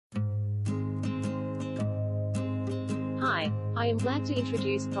I am glad to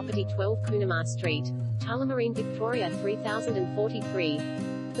introduce property 12 Coonamar Street, Tullamarine, Victoria 3043.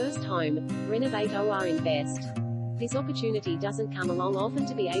 First home, renovate or invest. This opportunity doesn't come along often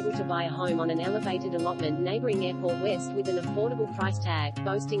to be able to buy a home on an elevated allotment neighbouring Airport West with an affordable price tag,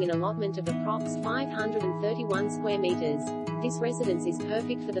 boasting an allotment of approx 531 square metres. This residence is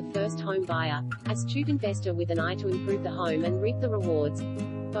perfect for the first home buyer, astute investor with an eye to improve the home and reap the rewards.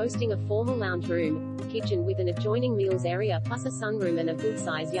 Boasting a formal lounge room, kitchen with an adjoining meals area plus a sunroom and a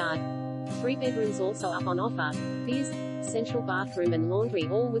good-sized yard. 3 bedrooms also up on offer. Viz. Central bathroom and laundry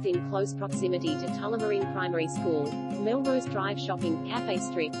all within close proximity to Tullamarine Primary School, Melrose Drive Shopping, Cafe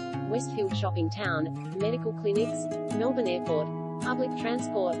Strip, Westfield Shopping Town, medical clinics, Melbourne Airport, public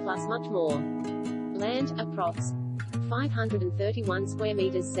transport plus much more. Land, approx. 531 square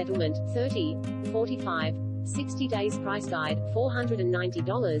metres. Settlement, 30, 45, 60 days. Price guide, $490,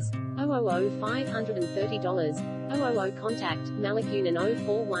 000 $530, 000. Contact, Malikunan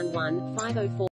 0411 504